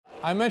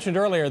I mentioned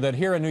earlier that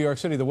here in New York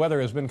City the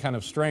weather has been kind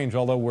of strange,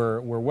 although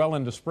we're well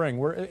into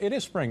spring. It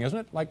is spring, isn't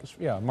it? Like,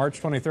 yeah,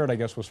 March 23rd, I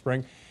guess, was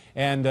spring.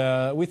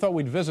 And we thought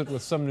we'd visit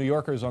with some New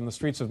Yorkers on the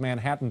streets of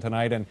Manhattan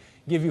tonight and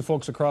give you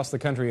folks across the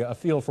country a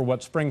feel for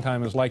what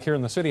springtime is like here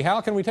in the city.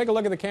 Hal, can we take a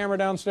look at the camera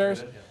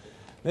downstairs?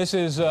 This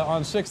is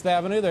on 6th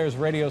Avenue. There's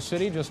Radio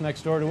City just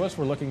next door to us.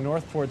 We're looking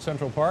north toward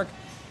Central Park.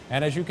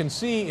 And as you can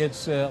see,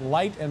 it's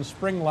light and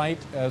spring-like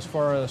as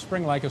far as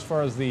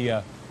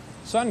the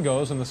sun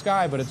goes in the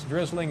sky, but it's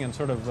drizzling and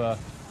sort of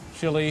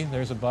chilly.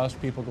 There's a bus,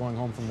 people going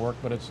home from work,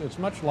 but it's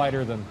much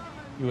lighter than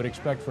you would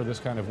expect for this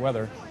kind of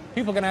weather.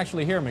 People can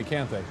actually hear me,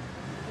 can't they?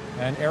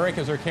 And Eric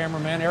is our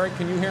cameraman. Eric,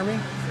 can you hear me?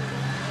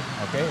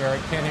 Okay,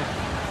 Eric can't hear.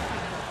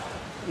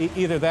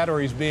 Either that or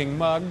he's being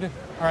mugged.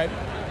 All right,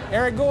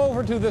 Eric, go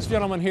over to this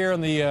gentleman here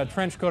in the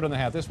trench coat and the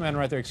hat. This man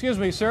right there. Excuse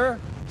me, sir.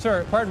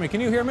 Sir, pardon me,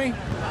 can you hear me?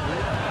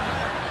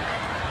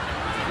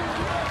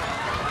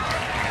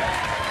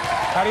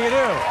 How do you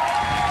do?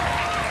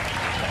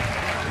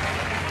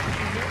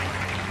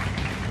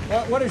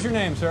 What is your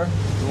name, sir?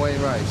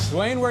 Dwayne Rice.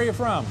 Dwayne, where are you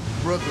from?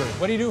 Brooklyn.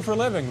 What do you do for a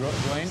living,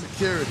 Dwayne?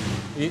 Security.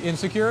 In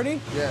security?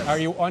 Yes. Are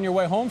you on your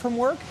way home from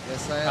work?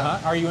 Yes, I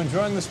am. Are you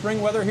enjoying the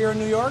spring weather here in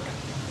New York?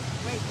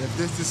 If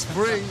this is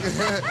spring.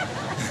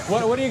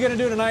 What are you going to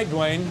do tonight,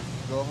 Dwayne?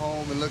 Go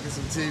home and look at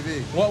some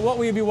TV. What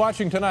will you be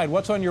watching tonight?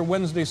 What's on your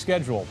Wednesday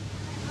schedule?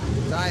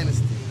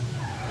 Dynasty.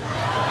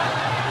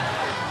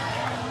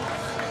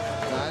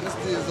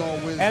 Dynasty is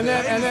on Wednesday. And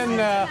then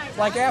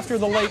like after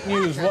the late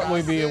news, what will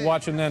you be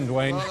watching then,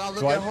 Dwayne? Well, I'll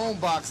look at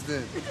Homebox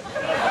then.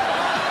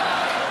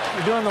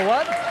 You're doing the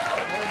what?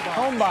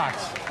 Homebox.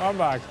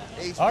 Homebox.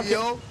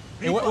 HBO.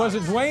 Okay. Was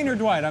it Dwayne or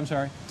Dwight? I'm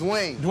sorry.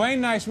 Dwayne. Dwayne,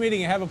 nice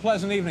meeting you. Have a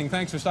pleasant evening.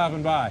 Thanks for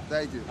stopping by.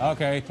 Thank you.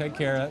 Okay, take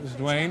care. That was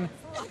Dwayne.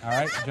 All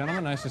right,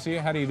 gentlemen, nice to see you.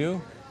 How do you do?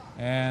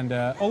 And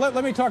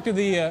let me talk to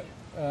the.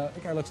 I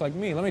think I looks like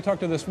me. Let me talk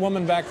to this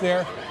woman back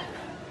there.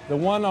 The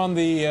one on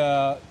the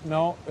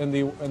in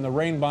the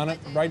rain bonnet,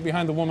 right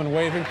behind the woman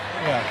waving.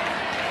 Yeah.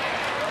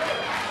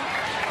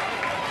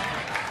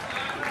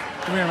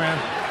 Come here, man.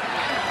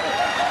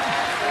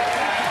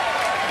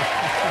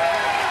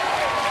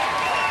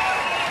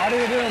 How do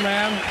you do,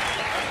 ma'am?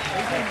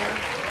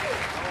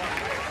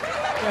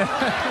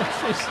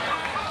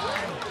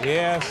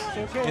 Yes,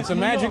 it's a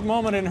magic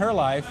moment in her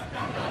life.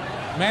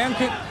 Ma'am,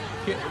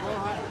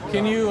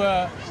 can you,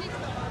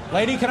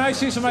 lady, can I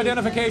see some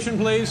identification,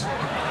 please?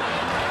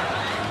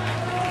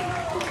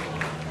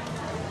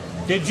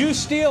 Did you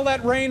steal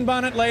that rain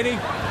bonnet, lady?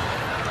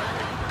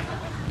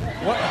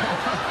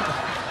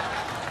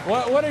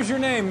 What is your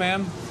name,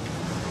 ma'am?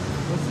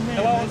 What's the name?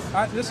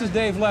 Hello, this is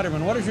Dave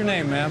Letterman. What is your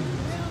name, ma'am?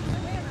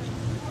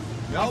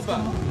 Melba.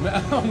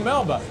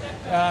 Melba.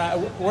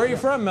 Where are you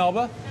from,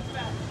 Melba?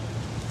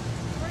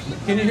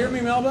 Can you hear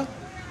me, Melba?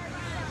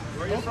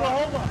 Where are you from?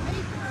 Oklahoma.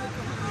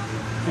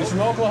 She's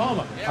from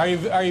Oklahoma.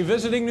 Are you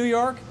visiting New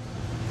York?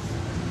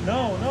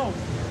 No.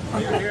 You're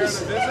here on a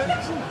visit?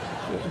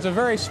 It's a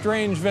very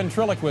strange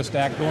ventriloquist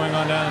act going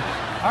on down.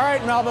 All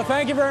right, Melba,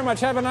 thank you very much.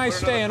 Have a nice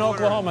stay in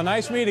Oklahoma.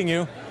 Nice meeting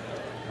you.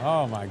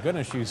 Oh, my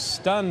goodness, she's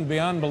stunned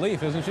beyond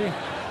belief, isn't she?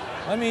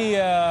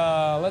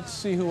 Let's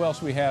see who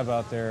else we have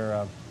out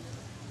there.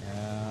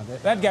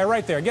 That guy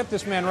right there. Get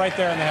this man right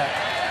there in the hat.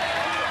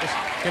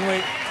 Can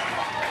we?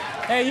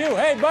 Hey, you.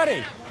 Hey,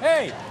 buddy.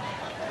 Hey.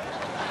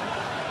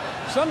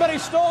 Somebody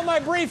stole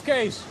my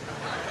briefcase.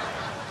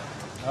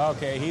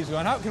 Okay, he's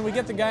going. How can we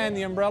get the guy in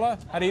the umbrella?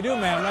 How do you do,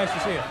 ma'am? Nice to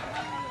see you.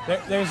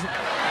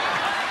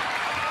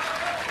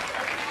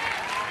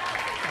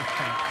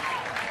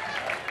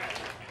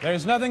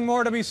 There's nothing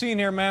more to be seen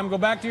here, ma'am. Go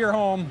back to your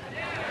home.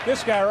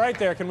 This guy right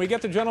there. Can we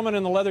get the gentleman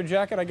in the leather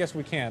jacket? I guess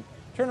we can't.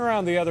 Turn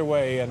around the other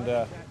way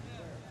and.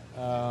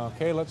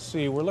 Okay, let's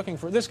see. We're looking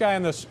for this guy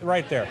in this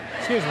right there.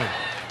 Excuse me.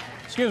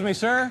 Excuse me,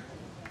 sir.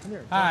 Come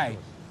here. Hi.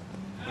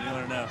 What do you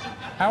want to know?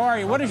 How are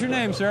you? What is your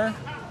name, sir?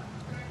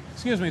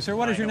 Excuse me, sir.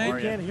 What is your name?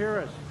 He can't hear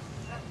us.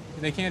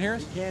 They can't hear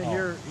us? He can't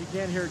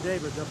hear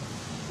David. The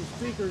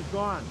speaker's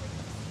gone.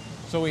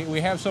 So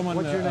we have someone,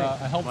 What's your name? a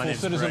helpful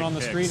citizen Greg on the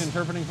Hicks. street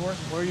interpreting for us?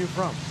 Where are you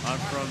from? I'm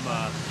from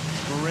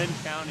Marin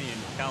County in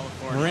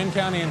California. Marin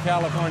County in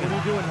California. What are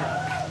you doing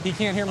here? He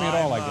can't hear me at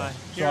all, I guess.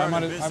 So I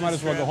might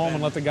as well go home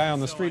and let the guy on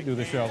the street do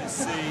the show.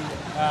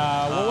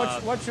 Well,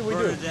 what should we do?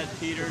 Bernadette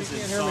Peters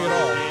He and can't hear me at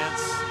all.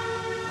 Dance.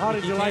 How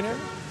did you like it?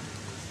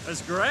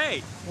 That's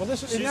great. Well, this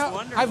She's now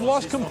wonderful. I've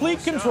lost She's the complete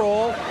whole show.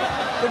 control.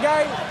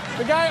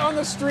 The guy on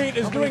the street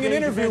is doing an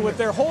interview with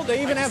their hold.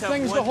 They even have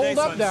things to hold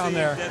up down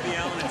there.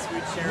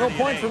 No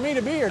point for me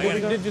to be here.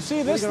 Did you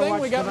see this thing?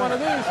 We got one of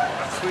these.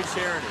 Sweet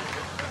Charity.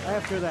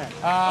 After that.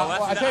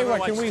 Well, I tell you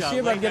what, can we see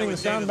about getting the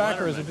sound back,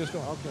 or is it just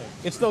going? Okay.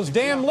 It's those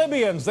damn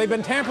Libyans. They've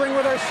been tampering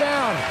with our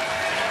sound.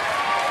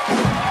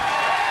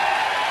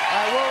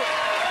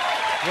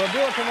 We'll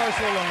do a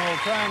commercial and we'll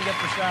try and get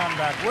the sound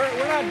back.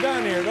 We're not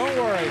done here. Don't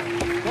worry.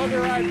 We'll be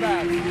right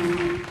back.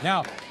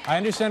 Now, I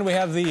understand we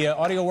have the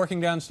audio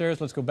working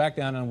downstairs. Let's go back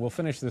down and we'll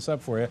finish this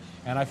up for you.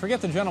 And I forget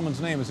the gentleman's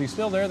name. Is he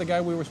still there, the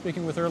guy we were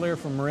speaking with earlier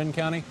from Marin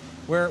County?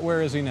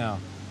 Where is he now?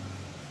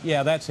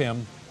 Yeah, that's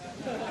him.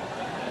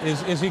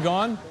 Is he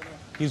gone?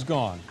 He's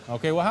gone.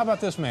 Okay, well, how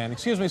about this man?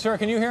 Excuse me, sir,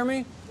 can you hear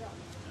me?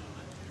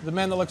 The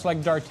man that looks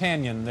like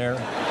D'Artagnan there.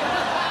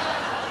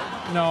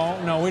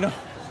 No, we don't.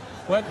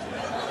 What?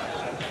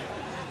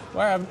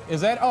 Where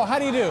is that? Oh, how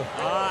do you do?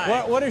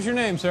 Hi. What is your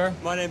name, sir?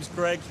 My name's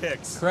Greg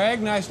Hicks.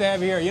 Craig, nice to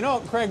have you here. You know,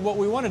 Craig, what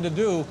we wanted to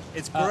do...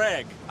 It's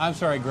Greg. I'm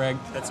sorry, Greg.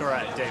 That's all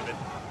right, David.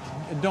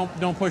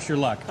 Don't push your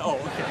luck. Oh,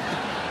 okay.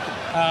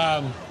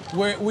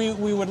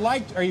 We would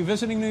like... Are you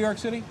visiting New York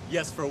City?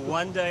 Yes, for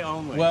one day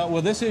only.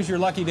 Well, this is your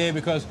lucky day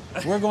because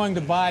we're going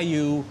to buy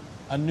you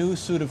a new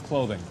suit of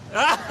clothing.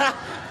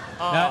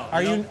 Now,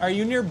 are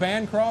you near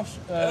Bancroft's?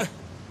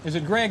 Is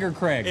it Greg or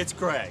Craig? It's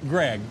Greg.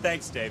 Greg.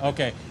 Thanks, David.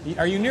 Okay.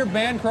 Are you near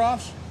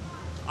Bancroft's?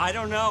 I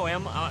don't know.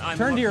 I'm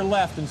Turn to your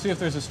left and see if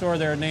there's a store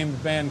there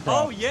named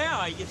Bancroft. Oh,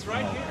 yeah. It's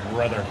right here.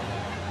 Brother.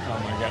 Oh,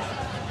 my gosh.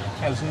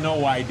 Has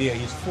no idea.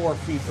 He's 4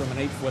 feet from an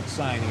 8-foot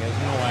sign. He has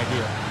no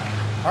idea.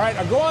 All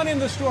right, go on in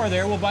the store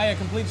there. We'll buy a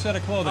complete set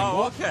of clothing.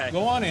 Oh, okay.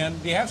 Go on in.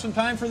 Do you have some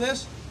time for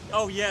this?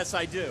 Oh, yes,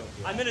 I do.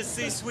 I'm going to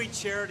see Sweet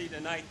Charity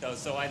tonight, though,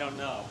 so I don't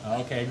know.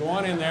 Okay, go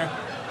on in there.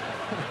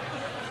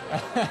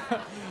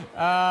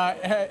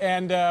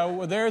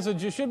 There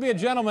should be a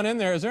gentleman in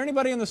there. Is there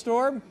anybody in the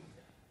store?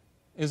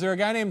 Is there a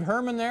guy named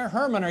Herman there?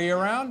 Herman, are you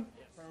around?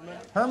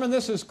 Herman,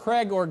 this is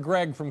Craig or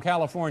Greg from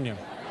California.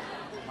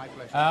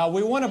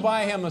 We want to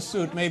buy him a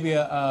suit, maybe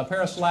a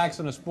pair of slacks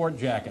and a sport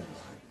jacket.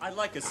 I'd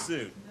like a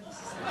suit.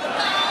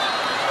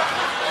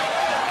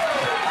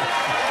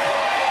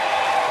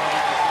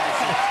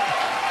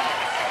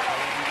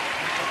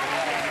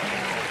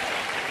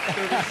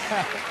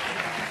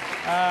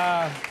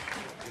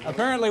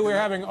 Apparently we're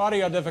having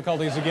audio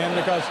difficulties again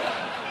because...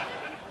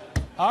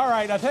 All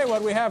right, I'll tell you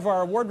what, we have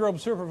our wardrobe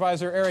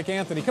supervisor, Eric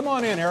Anthony. Come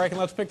on in, Eric, and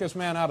let's pick this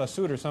man out a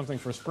suit or something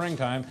for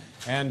springtime,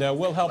 and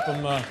we'll help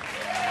him...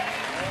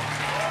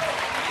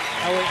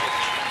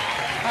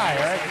 Hi,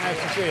 Eric.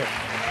 Nice to see you.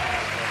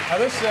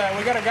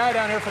 We got a guy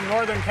down here from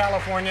Northern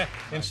California.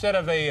 Instead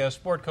of a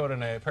sport coat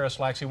and a pair of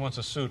slacks, he wants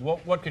a suit.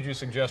 What could you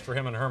suggest for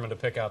him and Herman to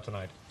pick out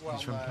tonight? Well,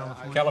 he's from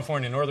California.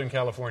 California, Northern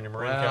California,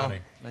 Marin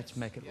County. Let's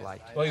make it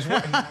light. Well,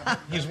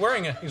 he's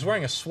wearing a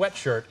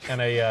sweatshirt and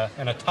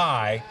a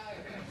tie.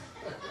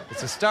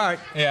 It's a start.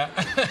 Yeah.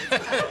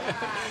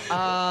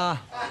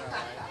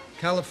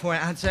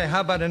 California. I'd say, how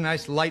about a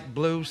nice light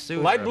blue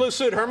suit? Light blue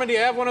suit. Herman, do you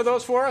have one of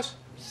those for us?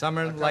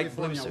 Summer light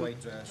blue suit.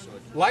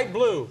 Light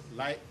blue.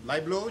 Light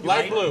blue?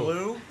 Light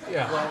blue.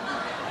 Yeah.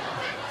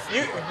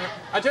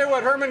 I tell you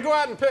what, Herman, go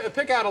out and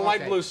pick out a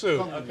light blue suit.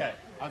 Okay.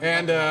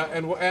 And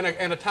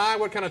a tie.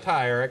 What kind of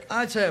tie, Eric?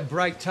 I'd say a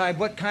bright tie.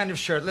 What kind of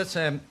shirt? Let's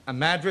say a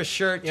Madras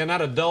shirt. Yeah,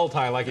 not a dull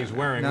tie like he's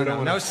wearing.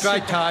 No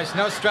striped ties.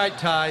 No striped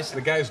ties.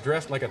 The guy's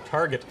dressed like a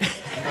target.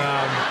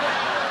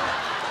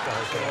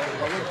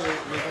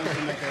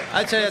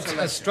 I'd say it's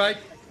a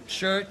striped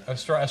shirt. A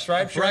striped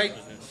shirt? Bright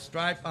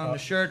stripe on the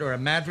shirt or a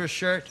Madras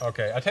shirt.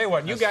 Okay, I tell you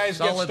what, you guys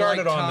get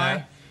started on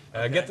that.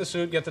 Get the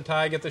suit, get the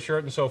tie, get the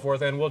shirt, and so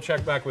forth, and we'll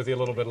check back with you a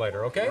little bit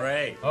later, okay?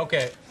 Great.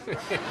 Okay.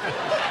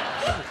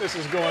 This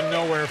is going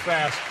nowhere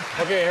fast.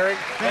 Okay, Eric,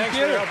 thanks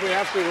for your help. We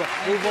have to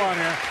move on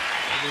here.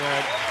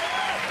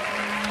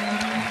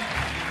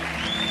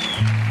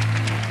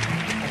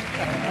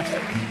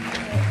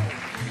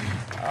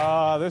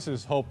 This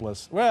is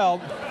hopeless. Well,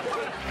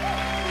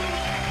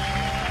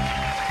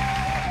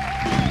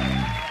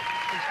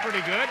 it's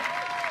pretty good.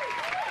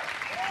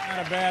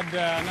 Not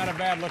a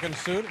bad looking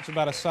suit. It's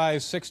about a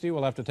size 60.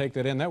 We'll have to take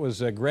that in. That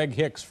was Greg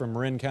Hicks from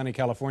Marin County,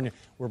 California.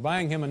 We're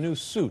buying him a new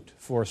suit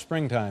for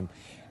springtime.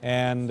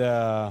 And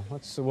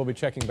we'll be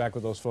checking back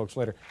with those folks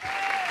later.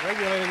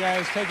 Regulator guy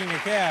is taking a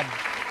cab.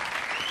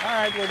 All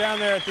right, we're down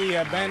there at the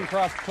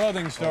Bancroft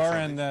clothing store,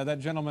 and that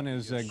gentleman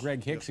is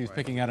Greg Hicks. He's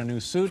picking out a new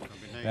suit.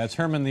 That's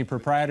Herman, the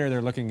proprietor.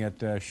 They're looking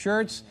at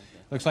shirts.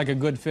 Looks like a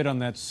good fit on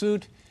that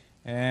suit.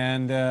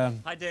 And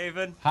hi,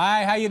 David.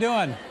 Hi, how you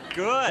doing?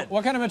 Good.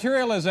 What kind of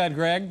material is that,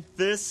 Greg?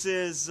 This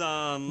is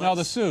no,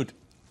 the suit.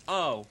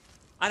 Oh,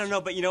 I don't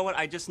know, but you know what?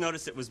 I just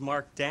noticed it was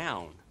marked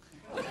down.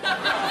 It's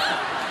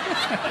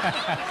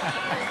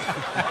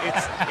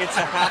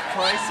a half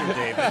pricer,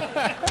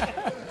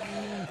 David.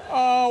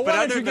 Oh,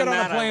 why don't you get on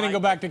a plane and go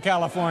back to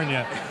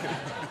California?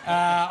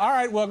 All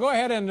right, well, go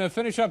ahead and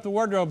finish up the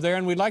wardrobe there,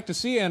 and we'd like to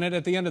see you in it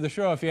at the end of the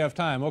show if you have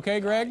time. Okay,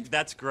 Greg?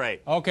 That's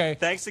great. Okay.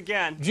 Thanks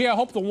again. Gee, I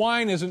hope the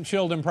wine isn't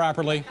chilled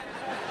improperly.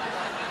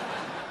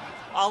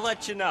 I'll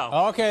let you know.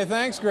 Okay,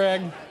 thanks,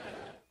 Greg.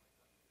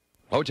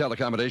 Hotel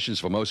accommodations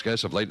for most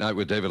guests of Late Night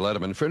with David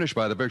Letterman, furnished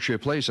by the Berkshire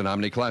Place and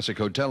Omni Classic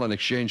Hotel in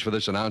exchange for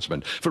this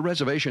announcement. For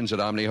reservations at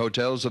Omni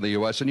Hotels in the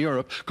U.S. and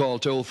Europe, call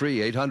toll-free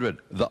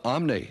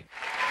 800-THE-OMNI.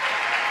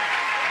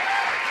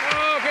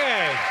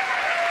 Okay.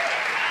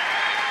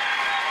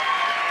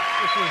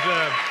 This is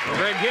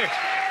Greg Hicks.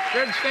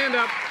 Greg, stand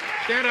up.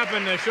 Stand up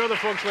and show the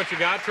folks what you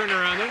got. Turn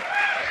around there.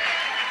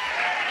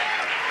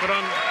 Put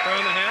on the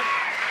hat.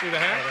 See the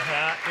hat? The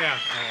hat? Yeah.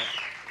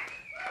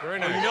 Very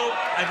nice. Oh, you know,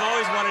 I've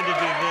always wanted to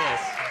do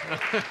this.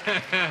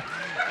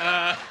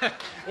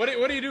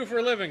 What do you do for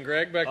a living,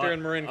 Greg, back there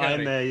in Marin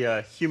County? I'm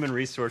a human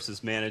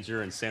resources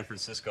manager in San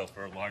Francisco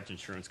for a large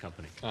insurance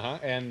company.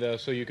 And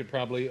so you could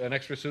probably, an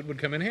extra suit would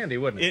come in handy,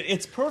 wouldn't it?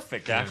 It's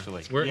perfect,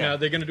 actually. Now,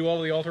 they're going to do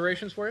all the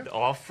alterations for you?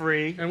 All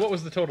free. And what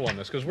was the total on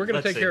this? Because we're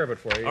going to take care of it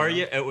for you. Are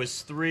you? It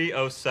was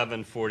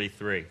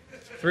 $307.43.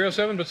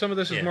 307, but some of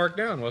this is marked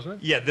down, wasn't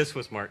it? Yeah, this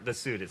was marked. The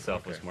suit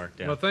itself was marked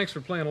down. Well, thanks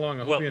for playing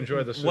along. I hope you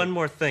enjoy the suit. One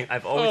more thing.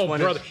 I've always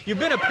wanted... brother, you've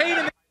been a pain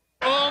in the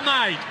all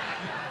night.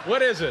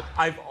 What is it?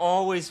 I've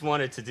always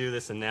wanted to do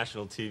this on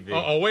national TV.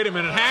 Oh, wait a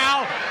minute.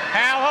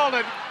 Hal, hold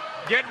it.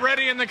 Get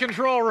ready in the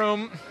control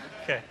room.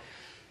 Okay.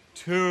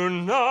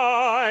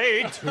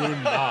 Tonight will be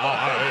just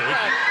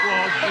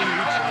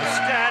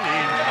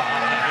any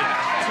night.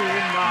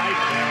 Tonight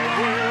there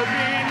will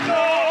be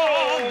no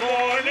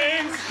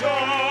morning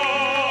star.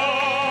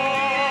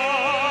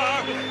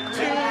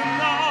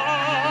 Tonight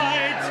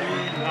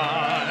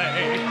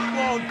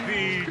won't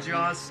be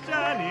just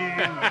any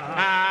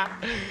night.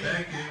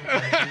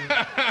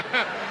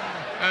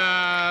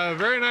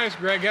 Very nice,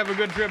 Greg. Have a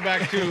good trip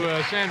back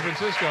to San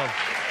Francisco.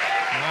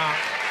 Wow.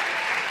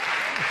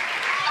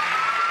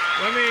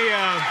 Let me,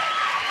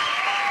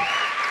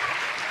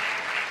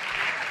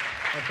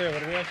 I'll tell you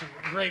what, we have some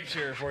grapes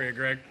here for you,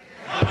 Greg.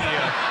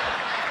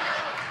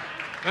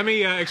 Let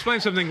me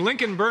explain something.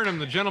 Lincoln Burnham,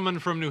 the gentleman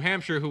from New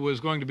Hampshire who was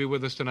going to be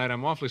with us tonight,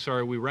 I'm awfully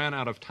sorry we ran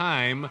out of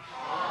time.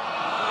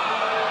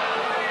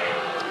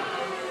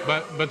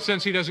 But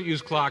since he doesn't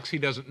use clocks, he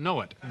doesn't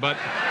know it. But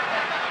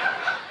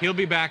he'll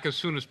be back as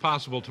soon as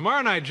possible.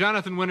 Tomorrow night,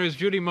 Jonathan Winters,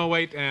 Judy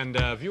Mowat, and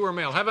viewer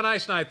mail. Have a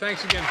nice night.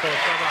 Thanks again, folks.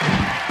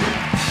 Bye-bye.